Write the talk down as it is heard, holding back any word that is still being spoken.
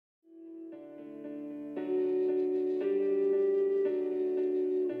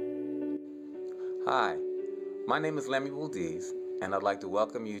Hi, my name is Lemuel and I'd like to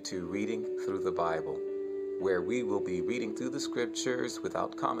welcome you to Reading Through the Bible, where we will be reading through the scriptures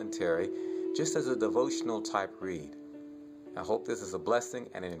without commentary, just as a devotional type read. I hope this is a blessing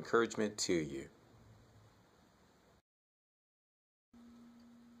and an encouragement to you.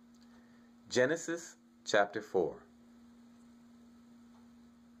 Genesis chapter 4.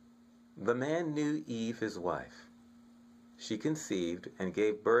 The man knew Eve his wife. She conceived and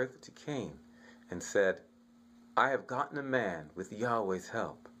gave birth to Cain, and said, I have gotten a man with Yahweh's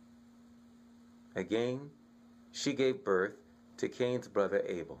help. Again, she gave birth to Cain's brother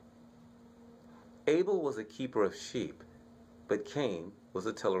Abel. Abel was a keeper of sheep, but Cain was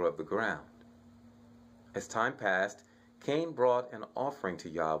a tiller of the ground. As time passed, Cain brought an offering to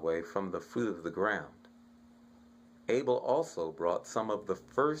Yahweh from the fruit of the ground. Abel also brought some of the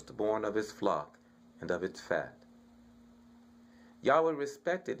firstborn of his flock and of its fat. Yahweh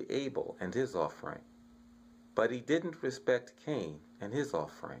respected Abel and his offering, but he didn't respect Cain and his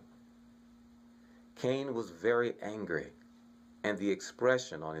offering. Cain was very angry, and the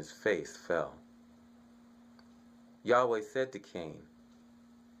expression on his face fell. Yahweh said to Cain,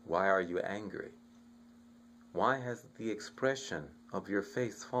 Why are you angry? Why has the expression of your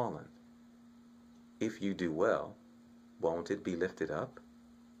face fallen? If you do well, won't it be lifted up?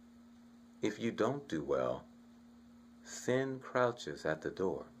 If you don't do well, sin crouches at the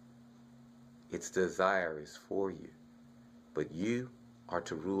door. Its desire is for you, but you are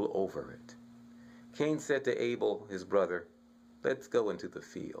to rule over it. Cain said to Abel, his brother, Let's go into the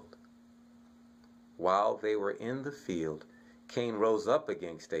field. While they were in the field, Cain rose up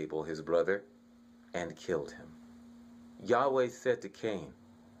against Abel, his brother, and killed him. Yahweh said to Cain,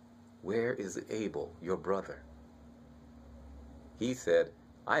 Where is Abel, your brother? He said,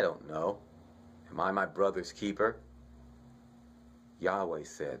 I don't know. Am I my brother's keeper? Yahweh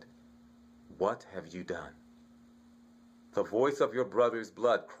said, What have you done? The voice of your brother's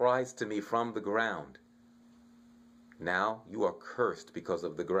blood cries to me from the ground. Now you are cursed because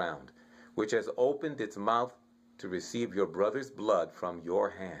of the ground, which has opened its mouth to receive your brother's blood from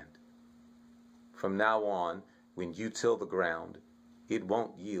your hand. From now on, when you till the ground, it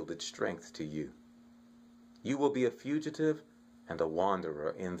won't yield its strength to you. You will be a fugitive and a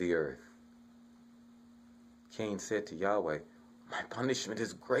wanderer in the earth. Cain said to Yahweh, My punishment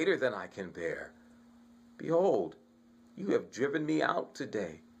is greater than I can bear. Behold, you have driven me out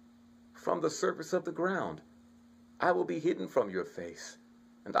today from the surface of the ground. I will be hidden from your face,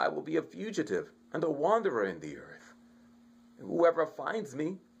 and I will be a fugitive and a wanderer in the earth. Whoever finds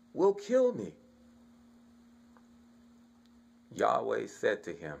me will kill me. Yahweh said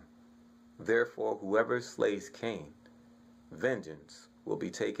to him, Therefore whoever slays Cain, vengeance will be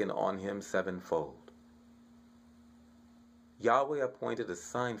taken on him sevenfold. Yahweh appointed a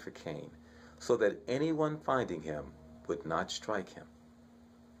sign for Cain, so that anyone finding him would not strike him.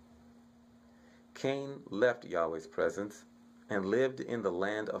 Cain left Yahweh's presence and lived in the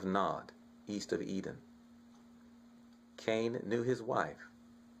land of Nod, east of Eden. Cain knew his wife.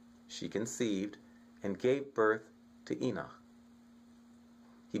 She conceived and gave birth to Enoch.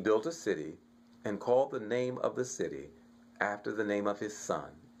 He built a city and called the name of the city after the name of his son,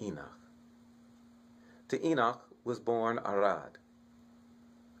 Enoch. To Enoch was born Arad.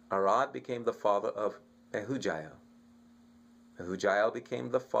 Arad became the father of Mehujael. Mehujael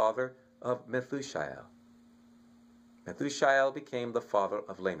became the father of Methushael. Methushael became the father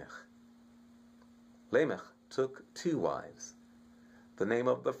of Lamech. Lamech took 2 wives. The name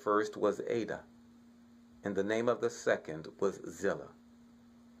of the first was Ada, and the name of the second was Zillah.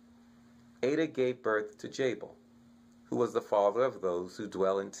 Ada gave birth to Jabal, who was the father of those who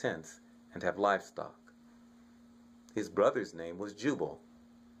dwell in tents and have livestock. His brother's name was Jubal,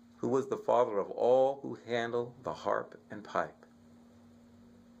 who was the father of all who handle the harp and pipe.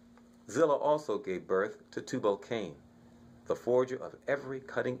 Zillah also gave birth to Tubal-Cain, the forger of every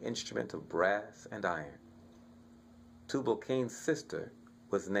cutting instrument of brass and iron. Tubal-Cain's sister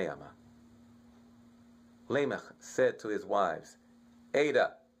was Naamah. Lamech said to his wives,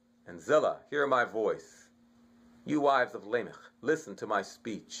 Ada and Zillah, hear my voice. You wives of Lamech, listen to my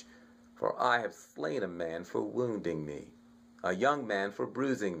speech. For I have slain a man for wounding me, a young man for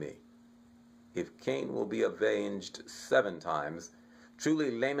bruising me. If Cain will be avenged 7 times,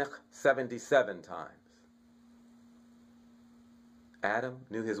 truly Lamech 77 times. Adam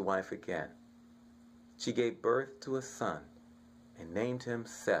knew his wife again. She gave birth to a son and named him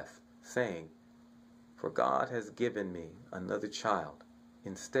Seth, saying, For God has given me another child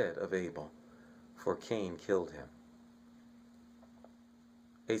instead of Abel, for Cain killed him.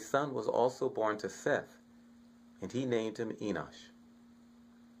 A son was also born to Seth, and he named him Enosh.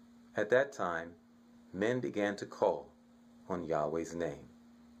 At that time, men began to call on Yahweh's name.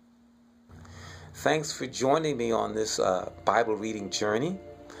 Thanks for joining me on this Bible reading journey.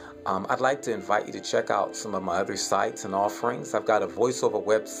 I'd like to invite you to check out some of my other sites and offerings. I've got a voiceover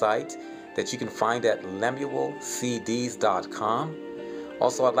website that you can find at lemuelcds.com.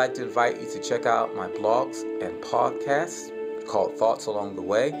 Also, I'd like to invite you to check out my blogs and podcasts called Thoughts Along the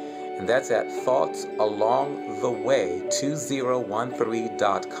Way, and that's at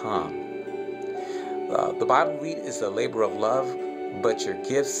thoughtsalongtheway2013.com. The Bible Read is a labor of love, but your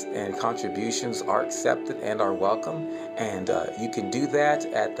gifts and contributions are accepted and are welcome, and you can do that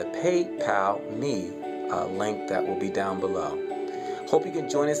at the PayPal Me link that will be down below. Hope you can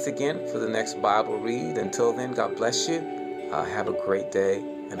join us again for the next Bible Read. Until then, God bless you. Have a great day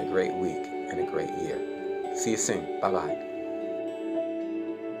and a great week and a great year. See you soon. Bye-bye.